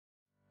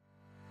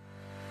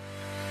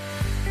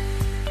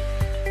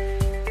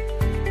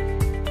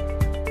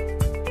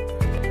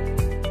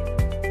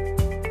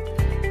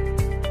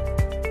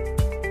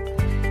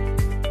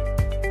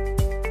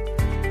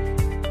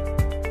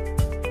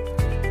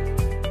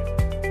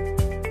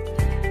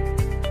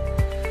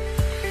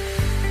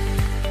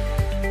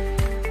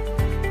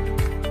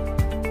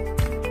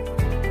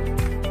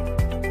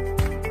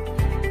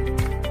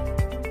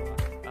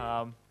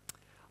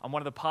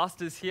the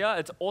pastors here.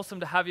 It's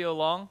awesome to have you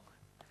along.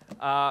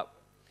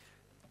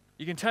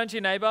 You can turn to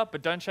your neighbor,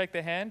 but don't shake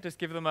their hand. Just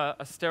give them a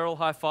sterile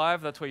high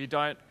five. That's where you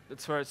don't.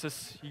 That's where it's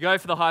just, you go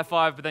for the high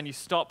five, but then you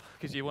stop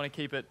because you want to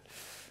keep it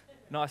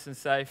nice and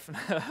safe.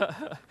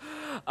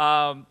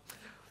 But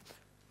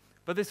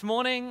this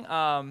morning,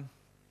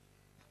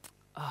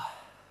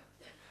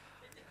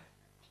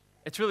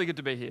 it's really good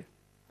to be here.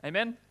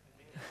 Amen?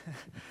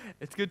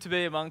 It's good to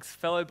be amongst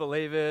fellow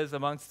believers,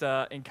 amongst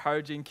an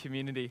encouraging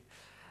community.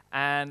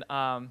 And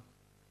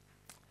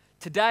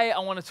today I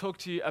want to talk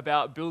to you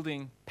about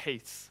building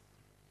peace.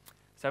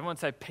 So everyone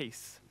say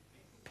peace.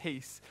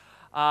 Peace.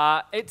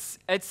 It's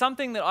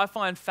something that I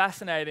find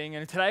fascinating,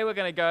 and today we're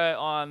going to go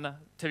on,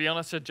 to be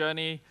honest, a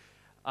journey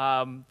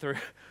through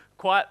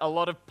quite a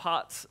lot of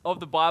parts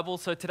of the Bible.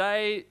 So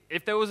today,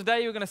 if there was a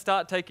day you were going to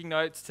start taking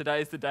notes,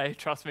 today's the day.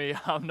 Trust me,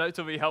 notes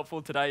will be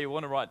helpful today. You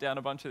want to write down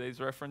a bunch of these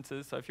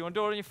references. So if you want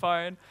to do it on your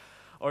phone,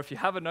 or if you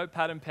have a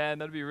notepad and pen,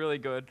 that'd be really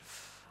good.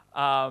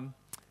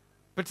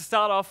 But to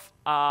start off,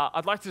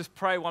 I'd like to just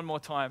pray one more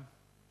time.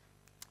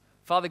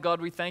 Father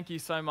God, we thank you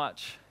so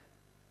much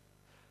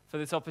for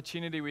this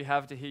opportunity we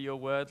have to hear your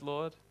word,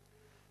 Lord,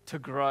 to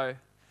grow,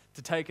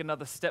 to take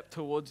another step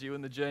towards you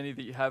in the journey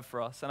that you have for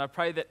us. And I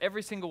pray that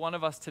every single one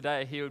of us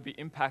today here would be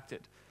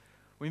impacted.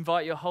 We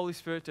invite your Holy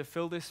Spirit to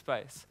fill this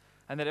space,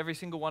 and that every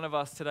single one of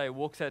us today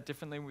walks out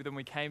differently than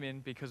we came in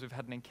because we've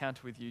had an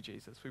encounter with you,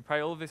 Jesus. We pray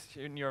all of this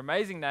in your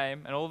amazing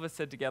name, and all of us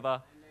said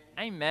together,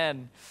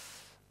 Amen.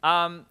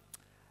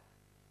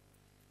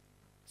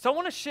 So I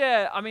want to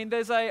share,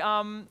 there's a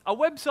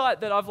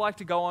website that I've liked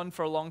to go on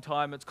for a long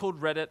time. It's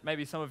called Reddit.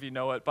 Maybe some of you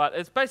know it, but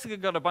it's basically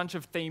got a bunch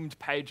of themed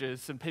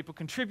pages and people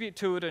contribute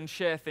to it and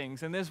share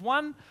things. And there's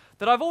one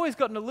that I've always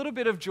gotten a little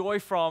bit of joy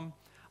from,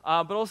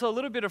 but also a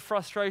little bit of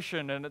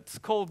frustration, and it's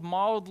called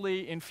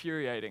Mildly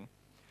Infuriating.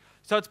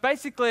 So it's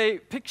basically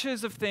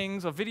pictures of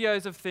things or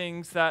videos of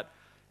things that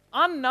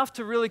aren't enough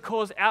to really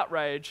cause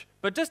outrage,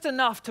 but just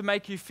enough to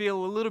make you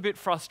feel a little bit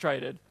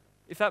frustrated,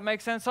 if that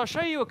makes sense. So I'll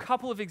show you a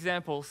couple of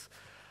examples.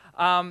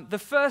 The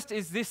first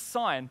is this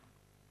sign.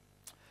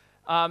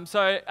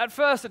 So at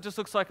first it just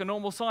looks like a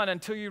normal sign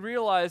until you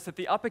realize that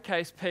the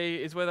uppercase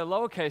P is where the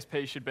lowercase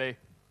p should be.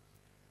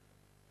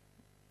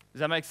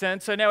 Does that make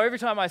sense? So now every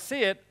time I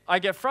see it, I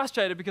get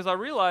frustrated because I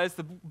realize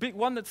the big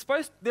one that's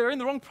they're in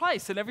the wrong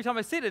place. And every time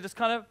I see it, it just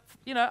kind of,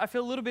 I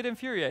feel a little bit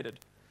infuriated,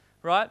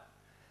 right?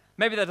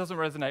 Maybe that doesn't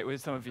resonate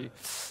with some of you.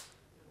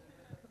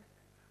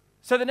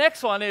 So the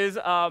next one is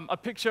a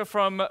picture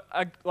from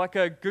like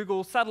a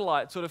Google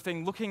satellite sort of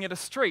thing looking at a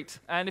street.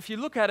 And if you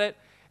look at it,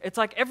 it's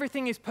like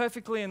everything is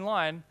perfectly in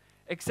line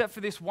except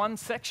for this one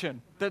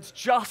section that's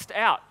just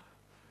out.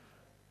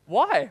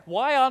 Why?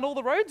 Why aren't all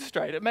the roads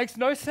straight? It makes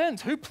no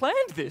sense. Who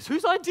planned this?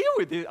 Whose idea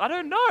was this? I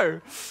don't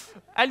know.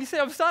 And you see,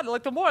 I'm starting,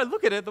 the more I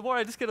look at it, the more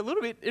I just get a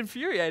little bit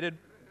infuriated,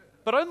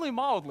 but only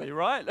mildly,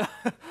 right?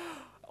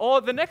 Or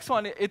the next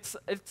one, it's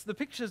the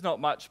picture's not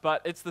much,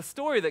 but it's the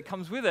story that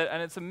comes with it,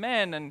 and it's a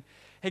man, and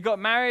he got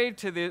married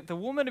to the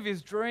woman of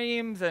his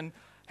dreams, and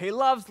he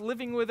loves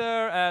living with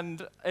her,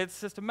 and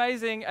it's just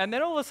amazing. And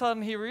then all of a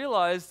sudden, he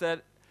realized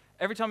that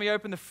every time he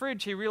opened the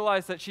fridge, he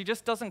realized that she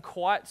just doesn't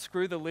quite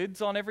screw the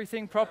lids on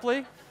everything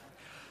properly.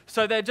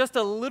 So they're just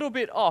a little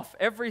bit off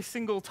every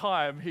single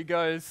time he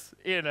goes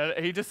in.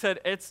 And he just said,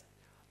 it's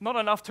not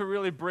enough to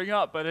really bring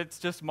up, but it's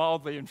just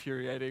mildly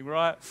infuriating,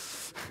 right?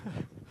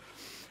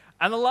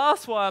 And the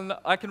last one,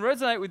 I can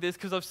resonate with this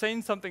because I've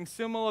seen something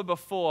similar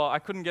before. I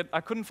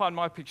couldn't find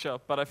my picture,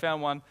 but I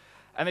found one.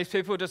 And these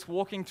people are just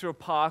walking through a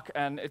park,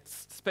 and it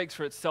speaks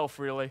for itself,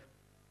 really.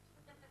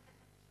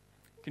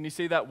 Can you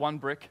see that one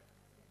brick?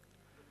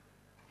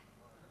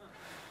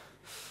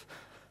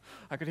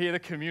 I could hear the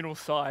communal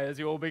sigh as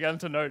you all began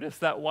to notice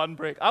that one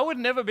brick. I would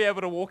never be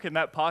able to walk in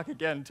that park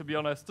again, to be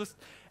honest. Just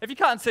if you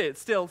can't see it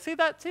still, see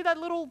that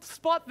little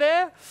spot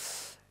there?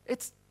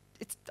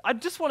 I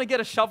just want to get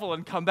a shovel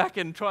and come back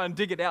and try and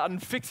dig it out and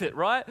fix it,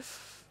 right?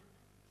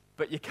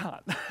 But you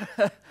can't.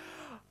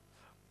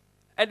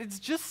 And it's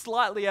just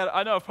slightly out.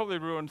 I know I've probably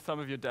ruined some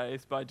of your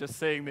days by just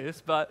seeing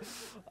this, but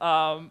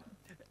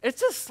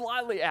it's just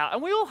slightly out.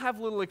 And we all have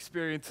little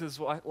experiences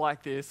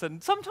like this,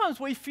 and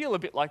sometimes we feel a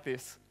bit like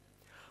this.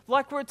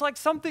 Like where it's like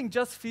something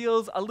just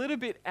feels a little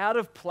bit out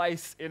of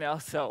place in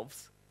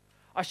ourselves.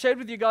 I shared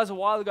with you guys a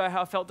while ago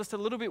how I felt just a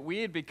little bit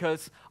weird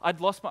because I'd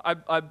lost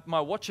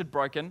my watch had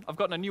broken. I've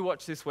gotten a new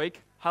watch this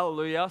week.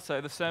 Hallelujah. So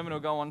the sermon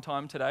will go on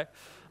time today.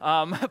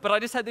 But I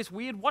just had this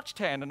weird watch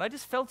tan, and I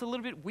just felt a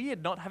little bit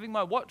weird not having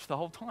my watch the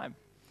whole time.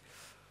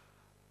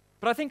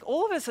 But I think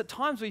all of us at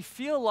times, we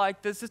feel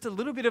like there's just a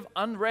little bit of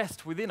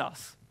unrest within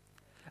us.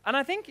 And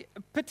I think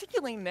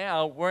particularly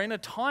now, we're in a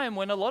time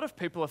when a lot of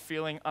people are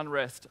feeling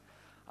unrest.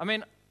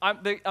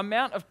 The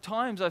amount of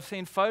times I've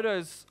seen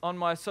photos on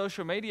my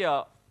social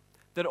media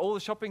that all the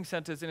shopping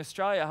centres in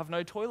Australia have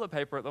no toilet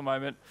paper at the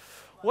moment.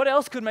 What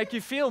else could make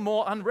you feel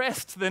more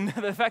unrest than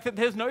the fact that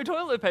there's no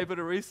toilet paper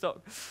to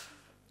restock?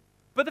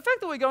 But the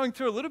fact that we're going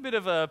through a little bit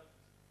of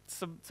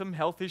some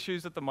health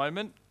issues at the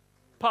moment,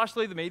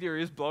 partially the media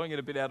is blowing it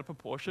a bit out of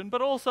proportion,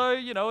 but also,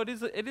 it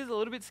is a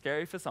little bit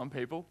scary for some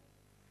people.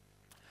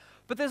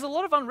 But there's a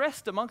lot of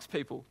unrest amongst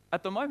people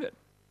at the moment.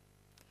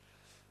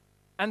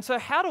 And so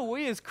how do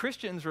we as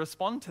Christians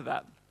respond to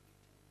that?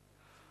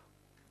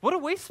 What are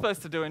we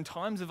supposed to do in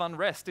times of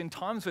unrest, in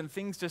times when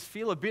things just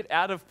feel a bit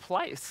out of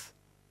place?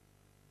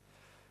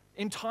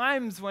 In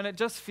times when it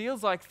just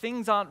feels like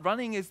things aren't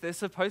running as they're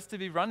supposed to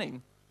be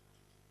running?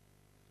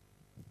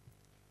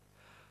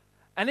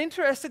 And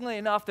interestingly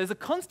enough, there's a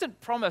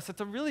constant promise.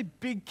 It's a really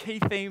big key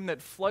theme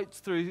that floats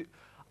through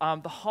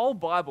the whole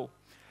Bible.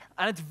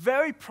 And it's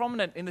very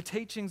prominent in the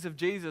teachings of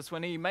Jesus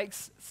when he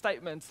makes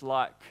statements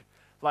like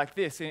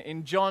this.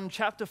 In John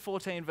chapter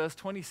 14, verse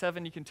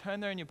 27, you can turn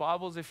there in your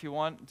Bibles if you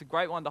want. It's a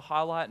great one to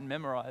highlight and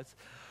memorize.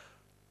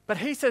 But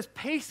he says,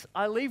 "Peace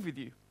I leave with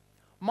you.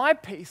 My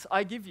peace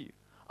I give you.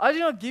 I do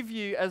not give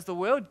you as the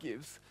world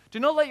gives. Do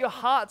not let your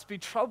hearts be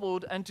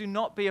troubled and do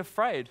not be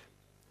afraid."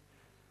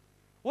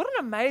 What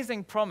an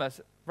amazing promise,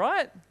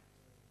 right?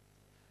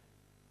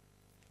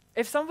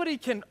 If somebody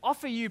can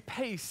offer you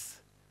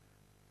peace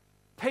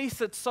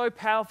that's so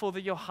powerful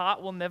that your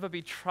heart will never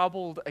be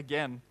troubled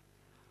again,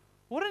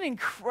 what an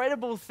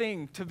incredible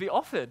thing to be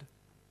offered.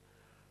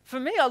 For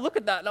me, I look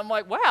at that and I'm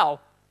like, wow.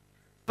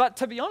 But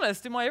to be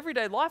honest, in my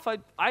everyday life,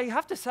 I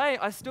have to say,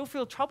 I still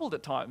feel troubled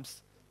at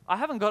times. I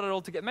haven't got it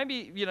all together.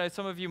 Maybe,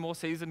 some of you more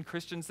seasoned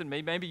Christians than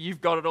me, maybe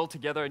you've got it all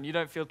together and you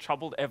don't feel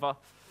troubled ever.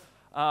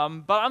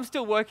 But I'm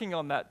still working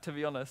on that, to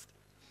be honest.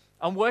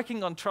 I'm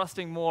working on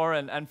trusting more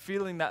and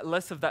feeling that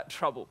less of that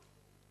trouble.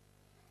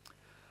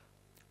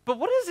 But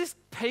what does this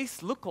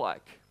peace look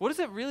like? What does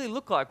it really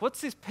look like?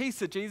 What's this peace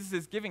that Jesus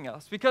is giving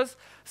us? Because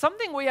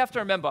something we have to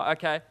remember,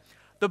 okay,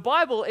 the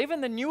Bible,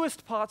 even the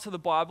newest parts of the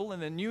Bible in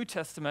the New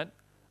Testament,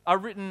 are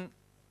written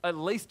at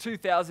least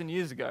 2,000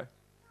 years ago,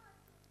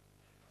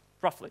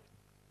 roughly.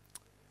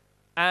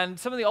 And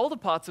some of the older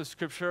parts of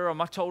Scripture are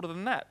much older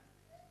than that.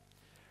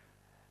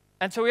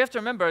 And so we have to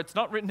remember, it's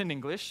not written in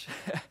English.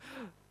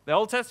 The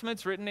Old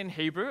Testament's written in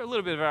Hebrew, a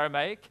little bit of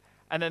Aramaic,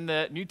 and then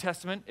the New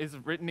Testament is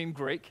written in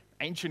Greek,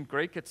 ancient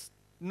Greek. It's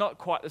not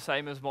quite the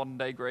same as modern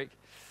day Greek.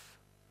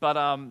 But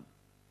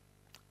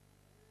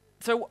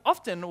so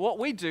often what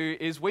we do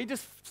is we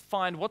just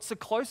find what's the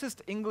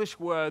closest English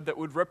word that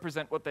would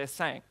represent what they're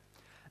saying.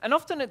 And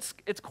often it's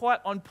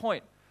quite on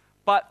point.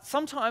 But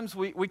sometimes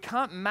we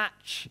can't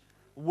match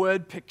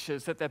word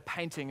pictures that they're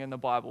painting in the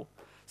Bible.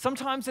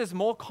 Sometimes there's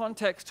more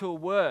context to a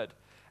word.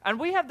 And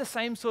we have the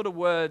same sort of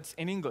words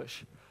in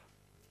English.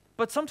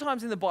 But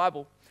sometimes in the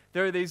Bible,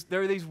 there are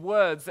these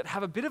words that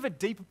have a bit of a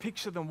deeper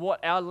picture than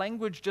what our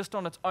language just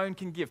on its own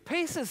can give.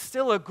 Peace is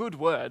still a good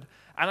word,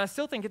 and I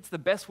still think it's the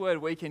best word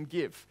we can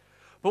give.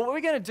 But what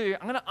we're going to do,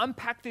 I'm going to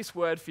unpack this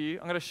word for you.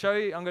 I'm going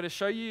to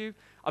show you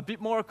a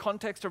bit more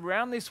context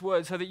around this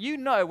word so that you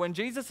know when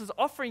Jesus is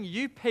offering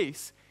you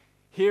peace,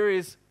 here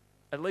is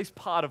at least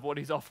part of what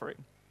he's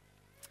offering.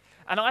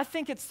 And I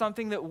think it's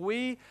something that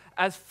we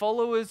as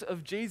followers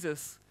of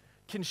Jesus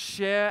can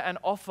share and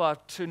offer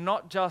to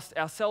not just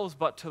ourselves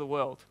but to the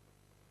world.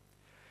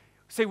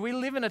 See, we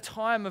live in a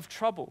time of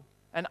trouble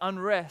and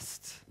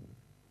unrest,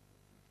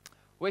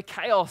 where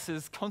chaos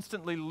is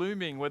constantly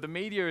looming, where the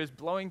media is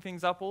blowing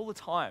things up all the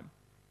time.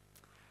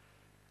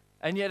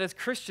 And yet as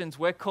Christians,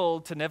 we're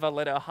called to never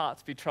let our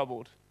hearts be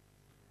troubled.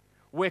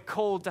 We're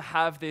called to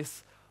have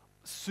this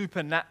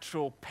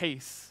supernatural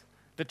peace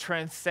that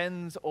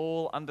transcends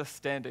all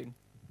understanding.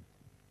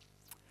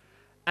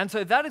 And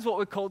so that is what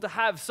we're called to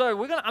have. So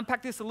we're going to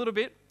unpack this a little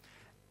bit.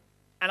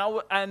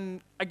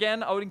 And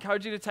again, I would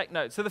encourage you to take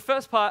notes. So the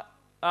first part,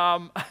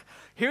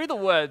 here are the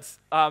words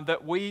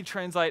that we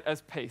translate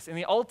as peace. In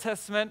the Old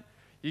Testament,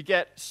 you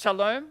get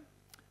shalom,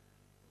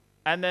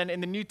 and then in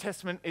the New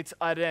Testament, it's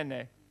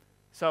irene.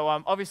 So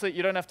obviously,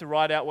 you don't have to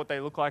write out what they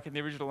look like in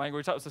the original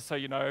language. That was just so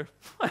you know.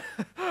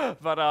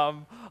 But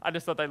I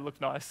just thought they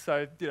looked nice,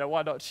 so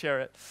why not share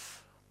it?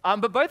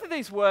 But both of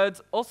these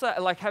words also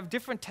have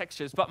different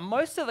textures, but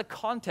most of the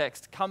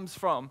context comes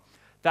from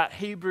that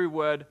Hebrew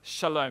word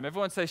shalom.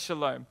 Everyone say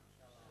shalom.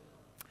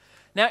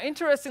 Now,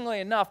 interestingly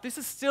enough, this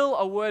is still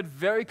a word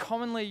very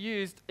commonly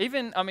used,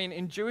 even,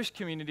 in Jewish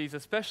communities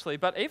especially,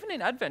 but even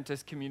in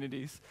Adventist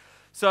communities.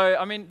 So,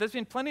 there's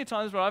been plenty of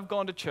times where I've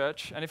gone to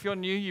church, and if you're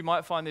new, you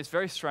might find this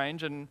very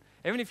strange, and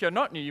even if you're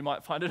not new, you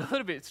might find it a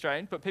little bit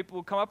strange, but people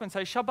will come up and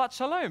say Shabbat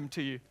Shalom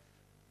to you.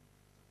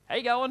 How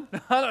you going?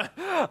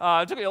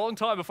 It took me a long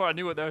time before I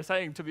knew what they were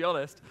saying, to be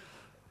honest.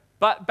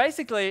 But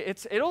basically,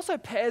 it also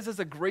pairs as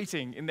a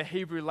greeting in the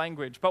Hebrew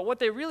language. But what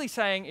they're really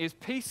saying is,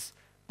 peace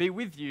be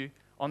with you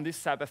on this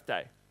Sabbath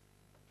day.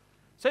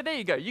 So there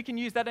you go. You can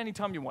use that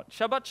anytime you want.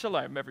 Shabbat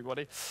Shalom,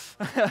 everybody.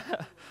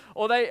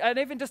 And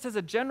even just as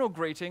a general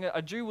greeting,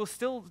 a Jew will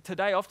still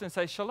today often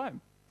say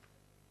Shalom.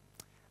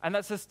 And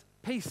that's just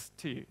peace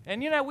to you.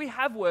 And we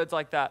have words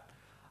like that.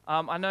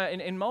 I know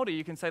in Māori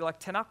you can say like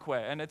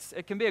tenakwe, and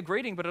it can be a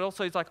greeting, but it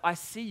also is like, I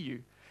see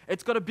you.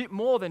 It's got a bit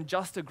more than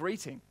just a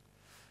greeting.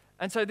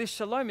 And so this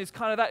shalom is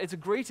kind of that. It's a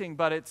greeting,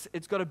 but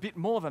it's got a bit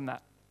more than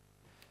that.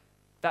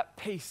 That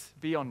peace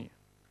be on you.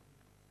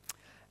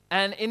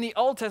 And in the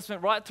Old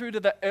Testament, right through to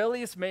the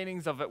earliest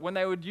meanings of it, when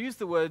they would use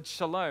the word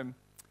shalom,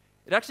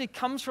 it actually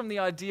comes from the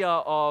idea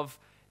of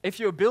if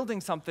you're building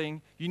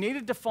something, you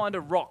needed to find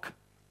a rock,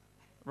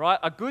 right?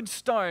 A good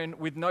stone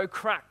with no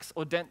cracks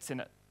or dents in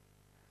it,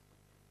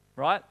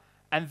 right?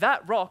 And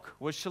that rock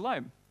was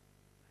shalom.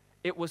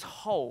 It was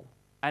whole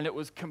and it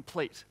was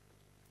complete.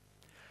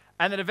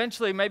 And then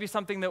eventually, maybe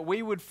something that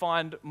we would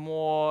find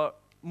more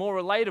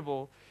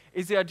relatable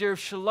is the idea of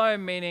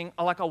shalom, meaning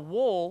like a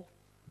wall,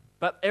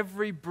 but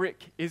every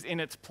brick is in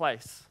its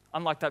place,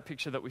 unlike that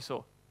picture that we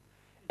saw.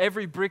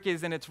 Every brick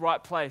is in its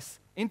right place.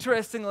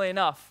 Interestingly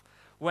enough,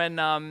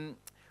 when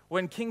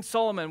King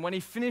Solomon, when he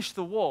finished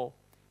the wall,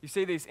 you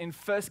see this in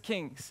 1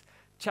 Kings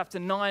chapter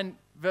 9,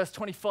 verse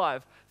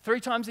 25. 3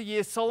 times a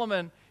year,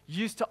 Solomon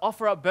used to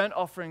offer up burnt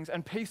offerings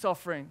and peace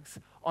offerings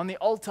on the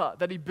altar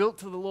that he built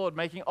to the Lord,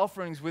 making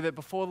offerings with it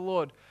before the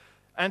Lord.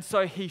 And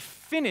so he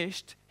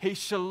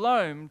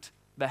shalomed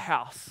the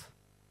house.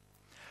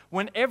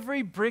 When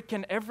every brick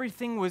and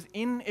everything was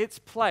in its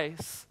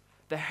place,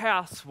 the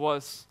house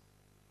was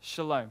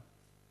shalom.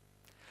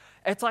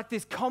 It's like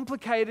this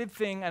complicated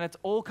thing, and it's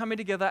all coming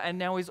together, and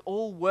now is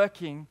all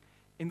working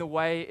in the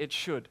way it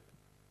should.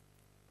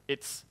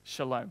 It's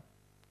shalom.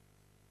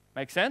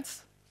 Make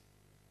sense?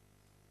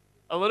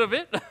 A little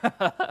bit?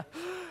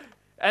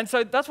 And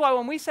so that's why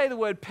when we say the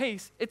word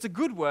peace, it's a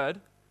good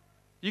word.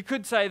 You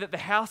could say that the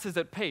house is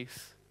at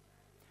peace,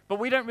 but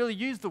we don't really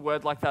use the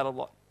word like that a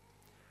lot.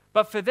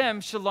 But for them,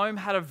 shalom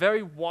had a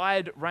very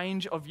wide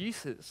range of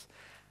uses.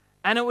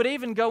 And it would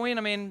even go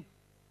in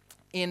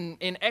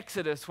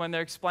Exodus, when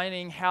they're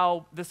explaining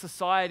how the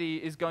society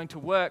is going to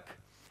work,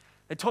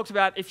 it talks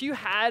about if you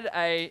had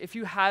an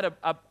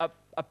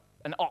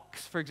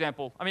ox, for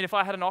example. I mean, if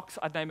I had an ox,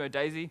 I'd name her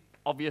Daisy,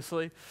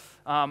 obviously.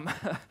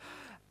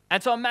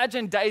 And so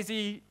imagine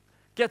Daisy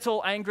gets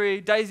all angry,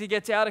 Daisy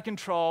gets out of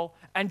control,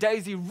 and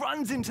Daisy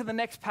runs into the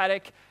next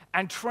paddock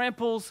and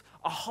tramples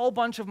a whole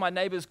bunch of my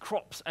neighbor's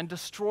crops and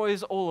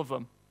destroys all of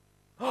them.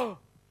 Oh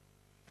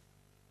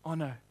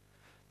no.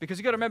 Because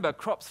you've got to remember,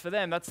 crops for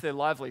them, that's their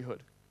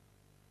livelihood.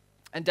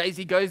 And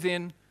Daisy goes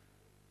in,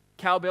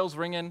 cowbells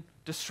ringing,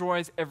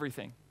 destroys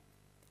everything.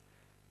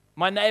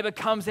 My neighbor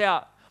comes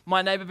out.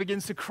 My neighbor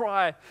begins to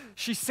cry.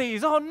 She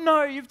sees, oh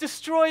no, you've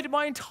destroyed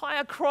my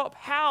entire crop.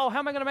 How? How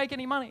am I going to make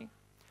any money?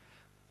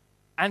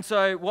 And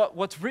so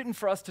what's written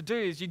for us to do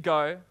is you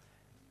go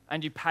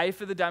and you pay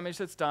for the damage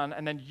that's done,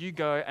 and then you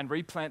go and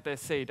replant their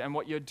seed. And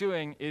what you're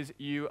doing is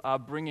you are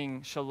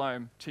bringing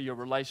shalom to your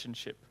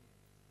relationship.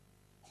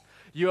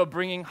 You are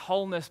bringing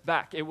wholeness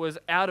back. It was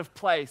out of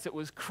place. It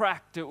was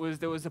cracked. There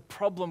was a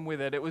problem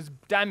with it. It was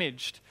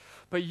damaged.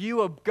 But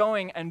you are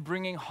going and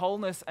bringing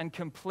wholeness and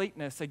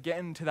completeness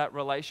again to that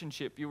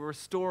relationship. You're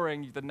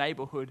restoring the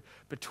neighborhood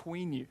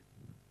between you.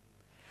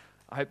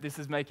 I hope this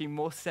is making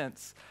more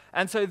sense.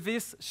 And so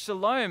this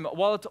shalom,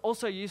 while it's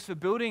also used for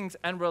buildings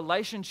and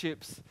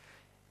relationships,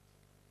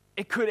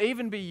 it could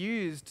even be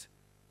used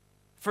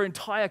for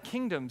entire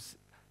kingdoms.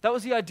 That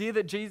was the idea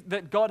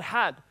that God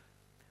had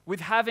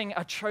with having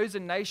a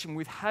chosen nation,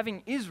 with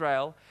having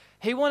Israel.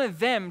 He wanted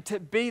them to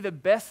be the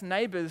best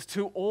neighbors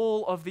to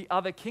all of the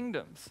other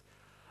kingdoms.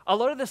 A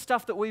lot of the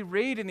stuff that we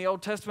read in the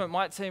Old Testament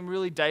might seem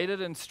really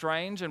dated and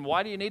strange, and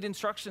why do you need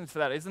instructions for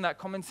that? Isn't that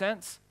common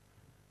sense?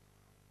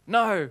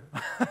 No.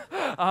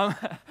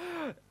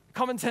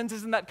 Common sense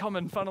isn't that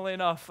common, funnily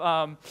enough.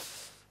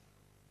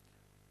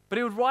 But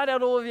he would write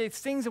out all of these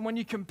things, and when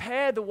you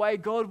compare the way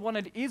God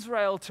wanted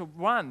Israel to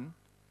run,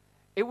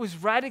 it was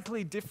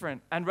radically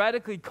different and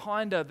radically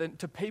kinder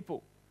to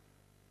people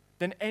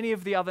than any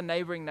of the other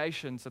neighboring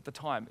nations at the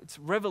time. It's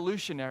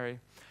revolutionary.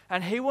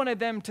 And he wanted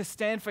them to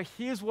stand for,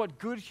 here's what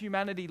good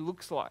humanity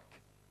looks like.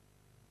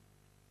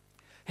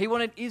 He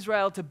wanted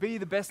Israel to be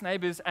the best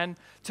neighbors and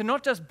to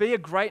not just be a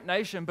great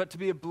nation, but to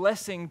be a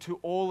blessing to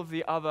all of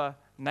the other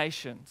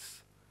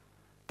nations.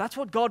 That's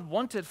what God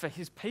wanted for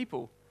his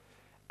people.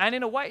 And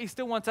in a way, he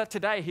still wants that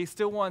today. He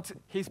still wants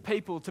his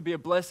people to be a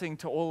blessing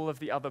to all of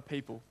the other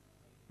people,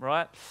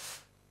 right?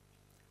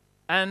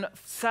 And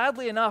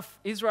sadly enough,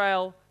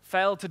 Israel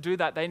failed to do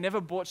that. They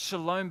never brought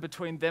shalom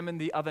between them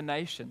and the other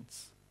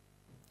nations.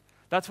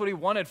 That's what he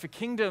wanted, for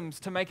kingdoms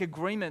to make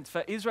agreements,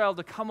 for Israel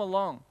to come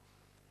along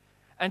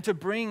and to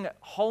bring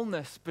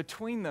wholeness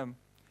between them,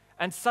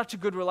 and such a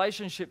good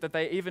relationship that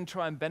they even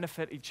try and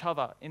benefit each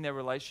other in their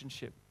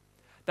relationship.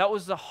 That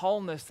was the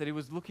wholeness that he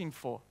was looking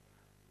for.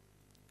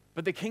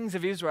 But the kings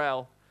of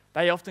Israel,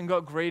 they often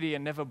got greedy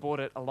and never brought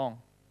it along.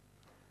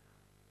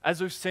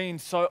 As we've seen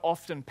so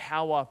often,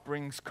 power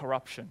brings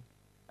corruption.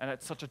 And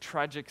it's such a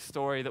tragic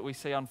story that we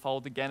see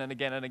unfold again and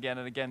again and again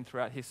and again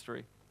throughout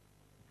history.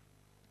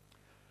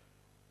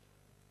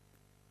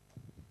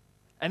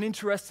 And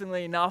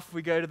interestingly enough,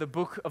 we go to the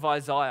book of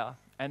Isaiah,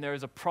 and there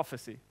is a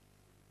prophecy.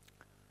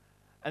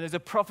 And there's a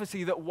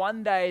prophecy that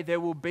one day there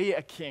will be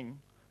a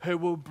king who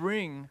will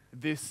bring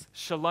this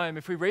shalom.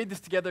 If we read this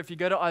together, if you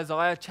go to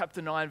Isaiah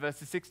chapter 9,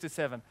 verses 6 to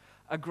 7,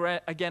 a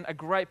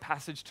great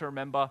passage to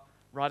remember.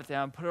 Write it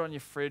down, put it on your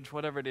fridge,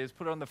 whatever it is,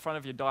 put it on the front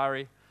of your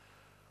diary.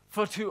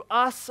 For to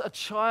us a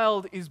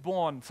child is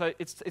born. So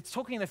it's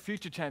talking in the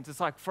future tense. It's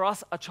like, for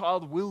us a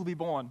child will be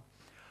born.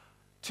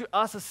 To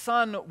us a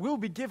son will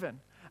be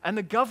given, and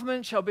the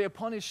government shall be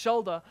upon his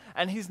shoulder,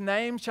 and his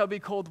name shall be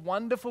called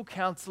Wonderful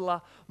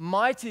Counselor,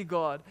 Mighty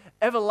God,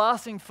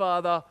 Everlasting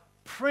Father,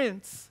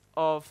 Prince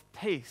of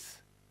Peace.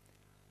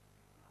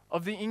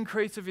 Of the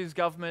increase of his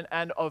government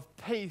and of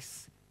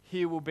peace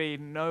here will be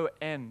no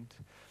end.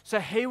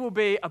 So he will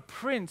be a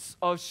prince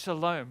of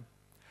shalom.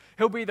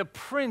 He'll be the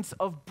prince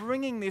of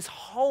bringing this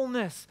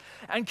wholeness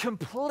and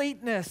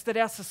completeness that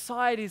our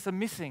societies are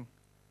missing.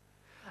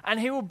 And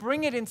he will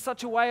bring it in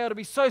such a way it'll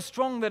be so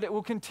strong that it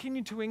will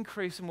continue to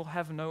increase and will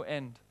have no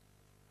end.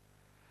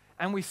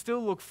 And we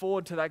still look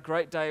forward to that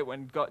great day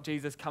when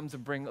Jesus comes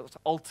and brings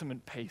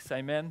ultimate peace.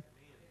 Amen?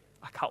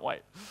 I can't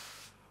wait.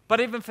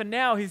 But even for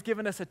now, he's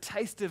given us a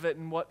taste of it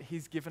in what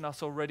he's given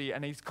us already,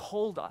 and he's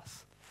called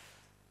us.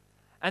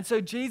 And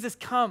so Jesus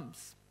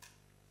comes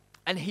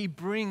and he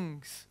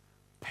brings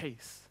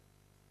peace.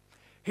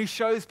 He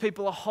shows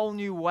people a whole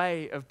new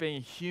way of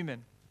being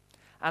human.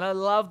 And I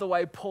love the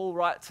way Paul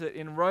writes it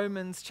in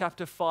Romans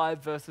chapter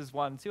 5, verses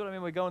 1. See what I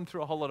mean? We're going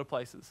through a whole lot of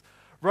places.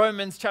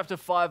 Romans chapter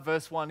 5,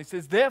 verse 1. He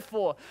says,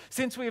 therefore,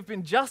 since we have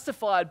been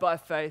justified by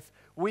faith,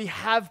 we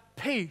have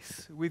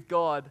peace with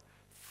God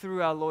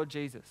through our Lord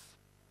Jesus.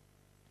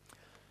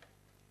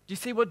 Do you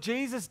see what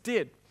Jesus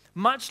did?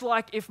 Much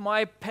like if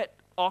my pet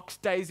ox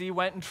Daisy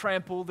went and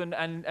trampled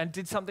and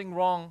did something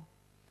wrong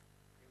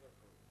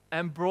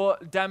and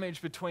brought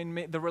damage between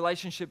me, the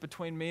relationship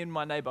between me and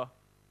my neighbor.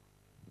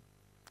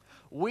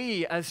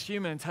 We as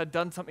humans had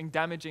done something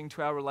damaging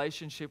to our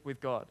relationship with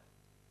God.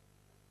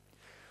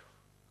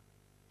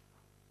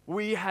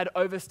 We had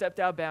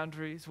overstepped our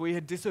boundaries, we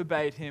had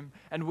disobeyed him,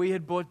 and we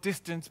had brought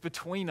distance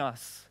between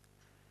us.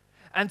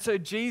 And so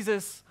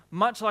Jesus,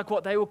 much like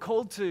what they were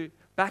called to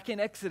back in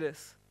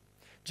Exodus,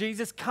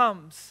 Jesus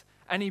comes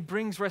and he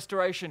brings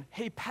restoration.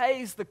 He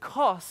pays the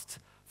cost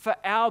for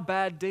our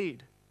bad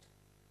deed,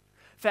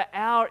 for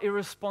our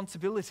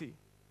irresponsibility,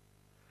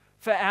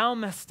 for our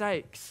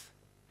mistakes.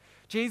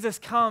 Jesus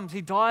comes,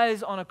 he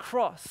dies on a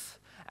cross,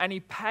 and he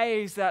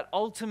pays that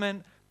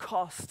ultimate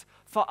cost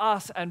for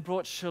us and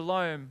brought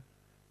shalom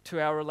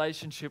to our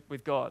relationship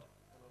with God.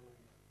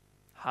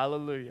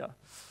 Hallelujah.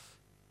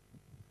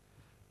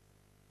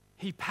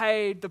 He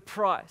paid the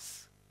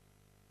price.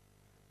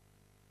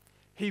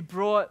 He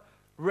brought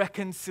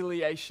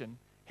reconciliation.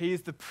 He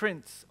is the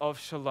Prince of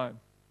Shalom.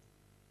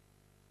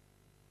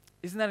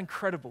 Isn't that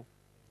incredible?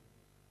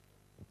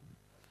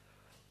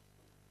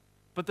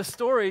 But the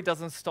story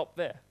doesn't stop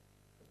there.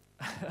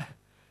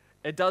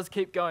 It does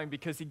keep going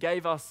because he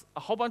gave us a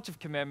whole bunch of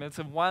commandments,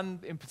 and one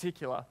in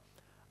particular,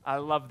 I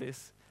love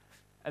this.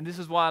 And this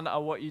is one I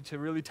want you to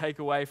really take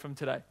away from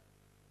today.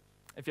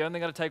 If you're only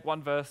going to take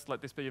one verse,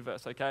 let this be your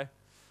verse, okay?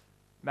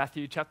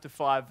 Matthew chapter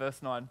 5,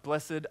 verse 9.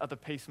 Blessed are the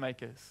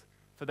peacemakers,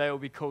 for they will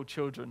be called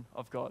children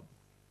of God.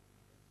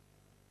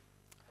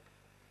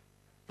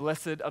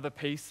 Blessed are the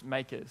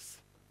peacemakers.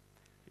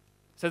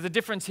 So there's a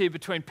difference here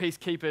between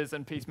peacekeepers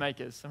and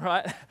peacemakers,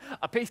 right?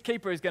 A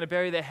peacekeeper is going to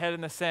bury their head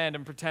in the sand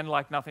and pretend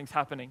like nothing's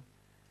happening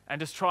and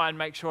just try and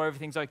make sure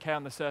everything's okay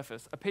on the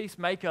surface. A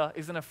peacemaker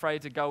isn't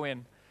afraid to go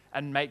in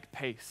and make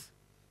peace,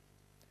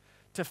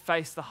 to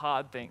face the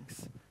hard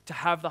things, to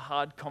have the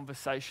hard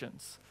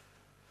conversations,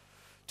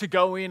 to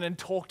go in and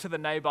talk to the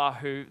neighbor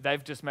who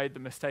they've just made the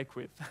mistake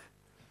with,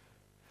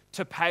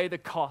 to pay the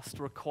cost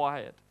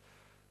required,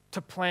 to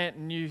plant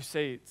new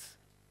seeds.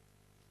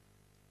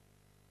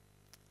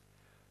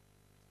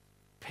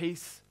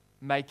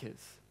 Peacemakers.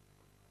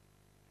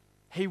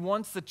 He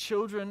wants the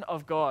children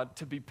of God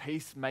to be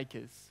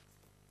peacemakers.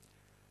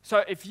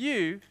 So if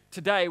you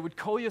today would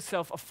call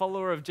yourself a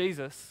follower of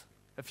Jesus,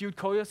 if you would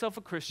call yourself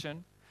a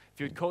Christian, if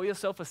you would call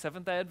yourself a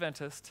Seventh-day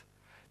Adventist,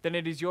 then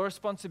it is your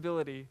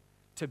responsibility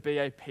to be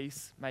a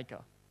peacemaker,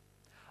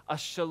 a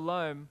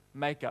shalom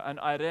maker, an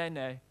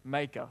irene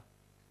maker.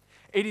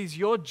 It is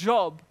your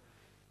job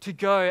to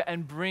go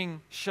and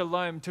bring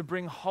shalom, to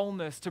bring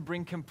wholeness, to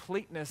bring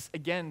completeness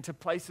again to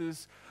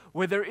places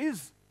where there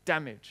is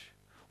damage,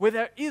 where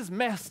there is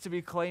mess to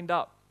be cleaned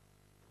up,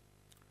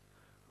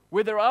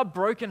 where there are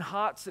broken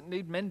hearts that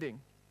need mending.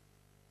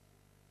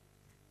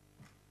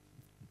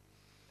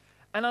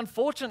 And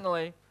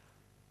unfortunately,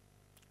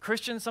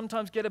 Christians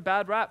sometimes get a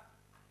bad rap.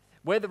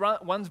 We're the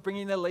ones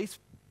bringing the least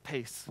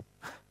peace.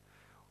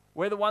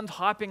 We're the ones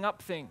hyping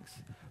up things,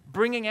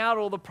 bringing out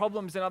all the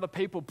problems in other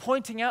people,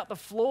 pointing out the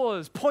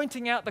flaws,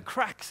 pointing out the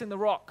cracks in the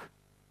rock,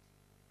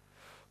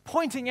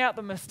 pointing out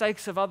the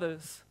mistakes of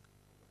others.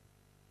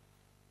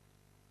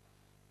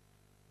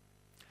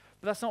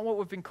 But that's not what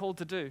we've been called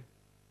to do.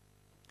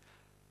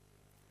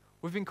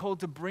 We've been called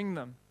to bring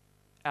them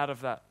out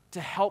of that,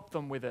 to help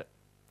them with it,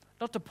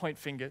 not to point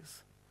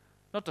fingers,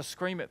 not to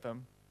scream at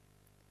them,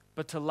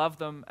 but to love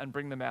them and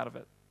bring them out of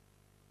it.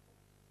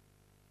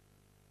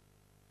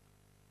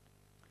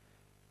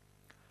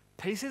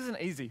 Peace isn't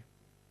easy.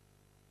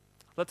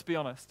 Let's be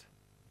honest.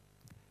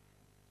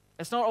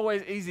 It's not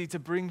always easy to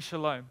bring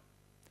shalom.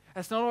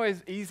 It's not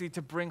always easy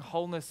to bring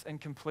wholeness and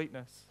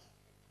completeness.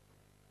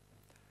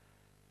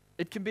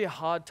 It can be a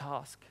hard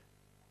task.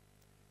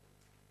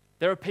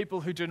 There are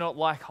people who do not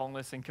like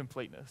wholeness and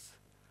completeness.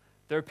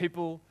 There are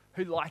people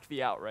who like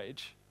the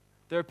outrage.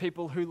 There are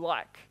people who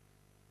like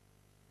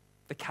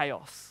the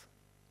chaos.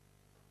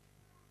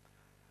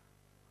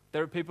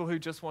 There are people who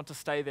just want to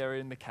stay there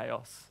in the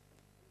chaos,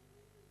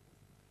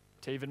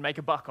 to even make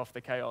a buck off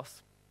the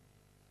chaos.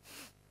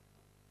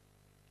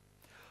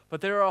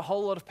 But there are a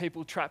whole lot of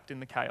people trapped in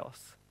the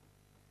chaos.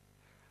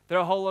 There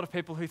are a whole lot of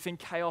people who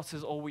think chaos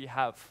is all we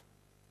have.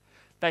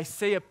 They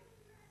see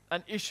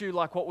an issue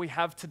like what we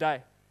have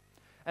today,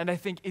 and they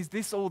think, is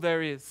this all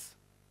there is?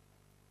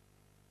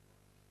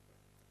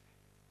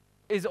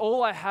 Is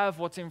all I have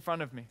what's in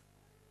front of me?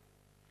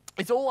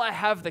 Is all I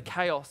have the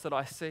chaos that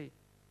I see?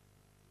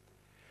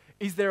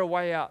 Is there a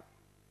way out?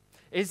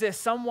 Is there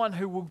someone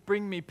who will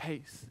bring me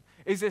peace?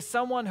 Is there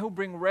someone who will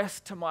bring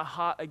rest to my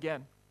heart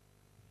again?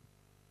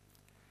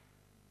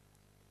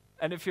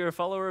 And if you're a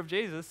follower of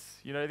Jesus,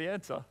 you know the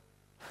answer.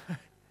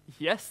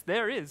 Yes,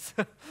 there is.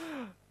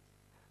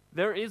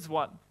 There is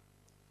one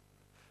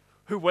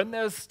who, when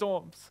there's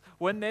storms,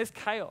 when there's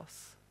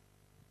chaos,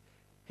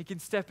 he can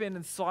step in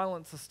and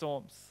silence the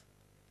storms.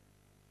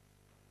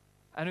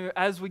 And who,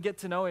 as we get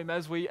to know him,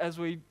 as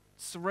we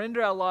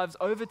surrender our lives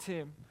over to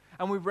him,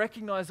 and we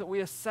recognize that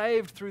we are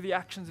saved through the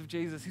actions of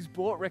Jesus, he's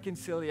brought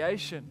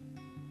reconciliation.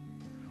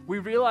 We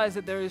realize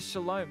that there is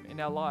shalom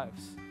in our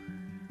lives,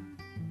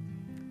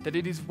 that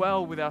it is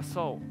well with our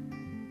soul.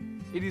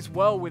 It is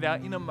well with our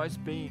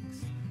innermost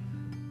beings.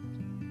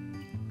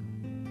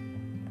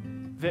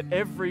 That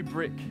every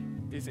brick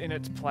is in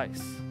its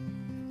place.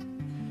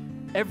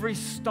 Every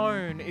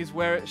stone is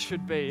where it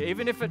should be.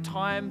 Even if at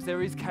times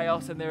there is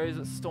chaos and there is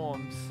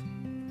storms,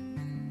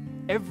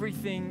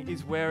 everything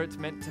is where it's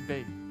meant to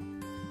be.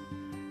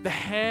 The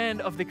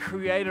hand of the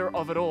creator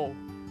of it all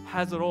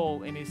has it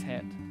all in his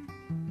hand.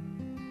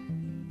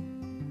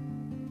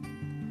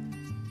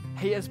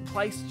 He has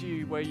placed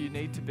you where you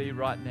need to be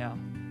right now.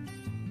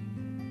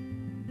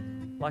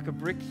 Like a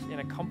brick in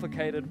a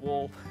complicated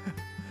wall.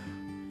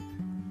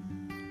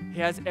 He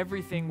has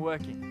everything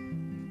working.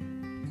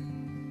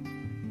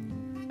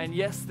 And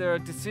yes, there are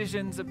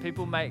decisions that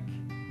people make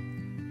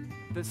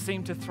that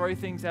seem to throw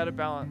things out of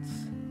balance.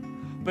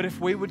 But if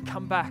we would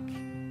come back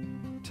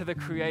to the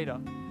Creator,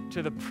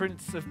 to the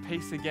Prince of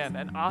Peace again,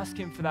 and ask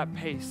him for that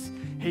peace,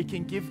 he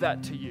can give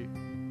that to you.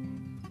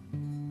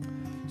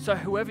 So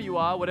whoever you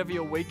are, whatever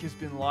your week has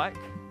been like,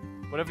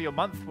 whatever your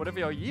month, whatever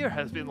your year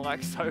has been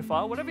like so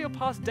far, whatever your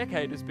past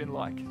decade has been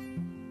like,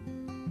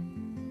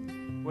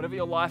 whatever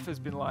your life has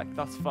been like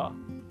thus far,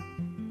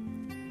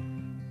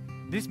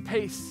 this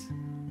peace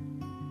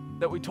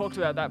that we talked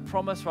about, that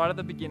promise right at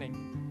the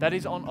beginning, that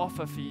is on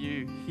offer for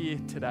you here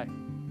today,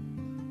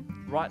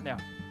 right now.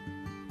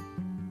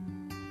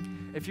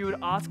 If you would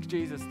ask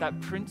Jesus, that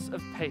Prince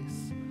of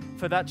Peace,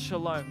 for that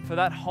shalom, for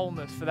that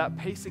wholeness, for that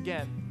peace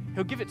again,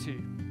 he'll give it to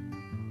you.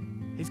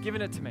 He's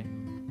given it to me.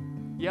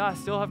 Yeah, I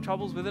still have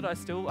troubles with it. I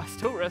still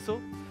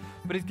wrestle,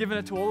 but he's given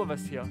it to all of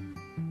us here.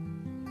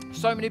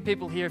 So many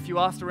people here, if you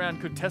asked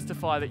around, could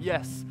testify that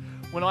yes,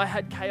 when I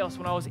had chaos,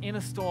 when I was in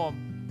a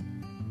storm,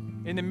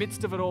 in the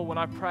midst of it all, when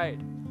I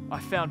prayed, I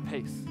found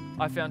peace.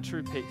 I found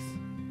true peace.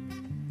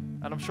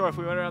 And I'm sure if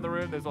we went around the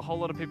room, there's a whole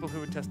lot of people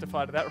who would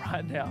testify to that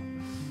right now.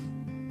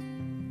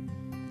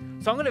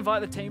 So I'm going to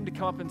invite the team to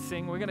come up and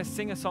sing. We're going to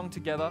sing a song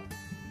together.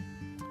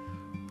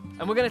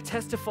 And we're going to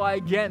testify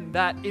again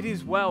that it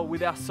is well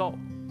with our soul.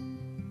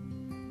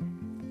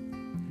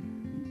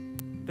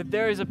 That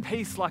there is a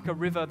peace like a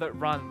river that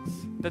runs,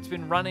 that's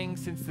been running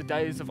since the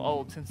days of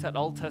old, since that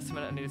Old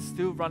Testament, and it is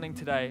still running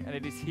today, and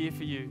it is here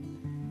for you,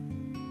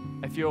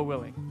 if you're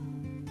willing.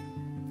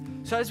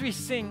 So as we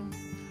sing,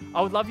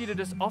 I would love you to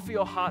just offer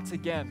your hearts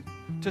again,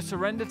 to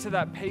surrender to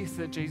that peace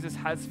that Jesus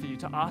has for you,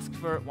 to ask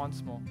for it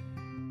once more.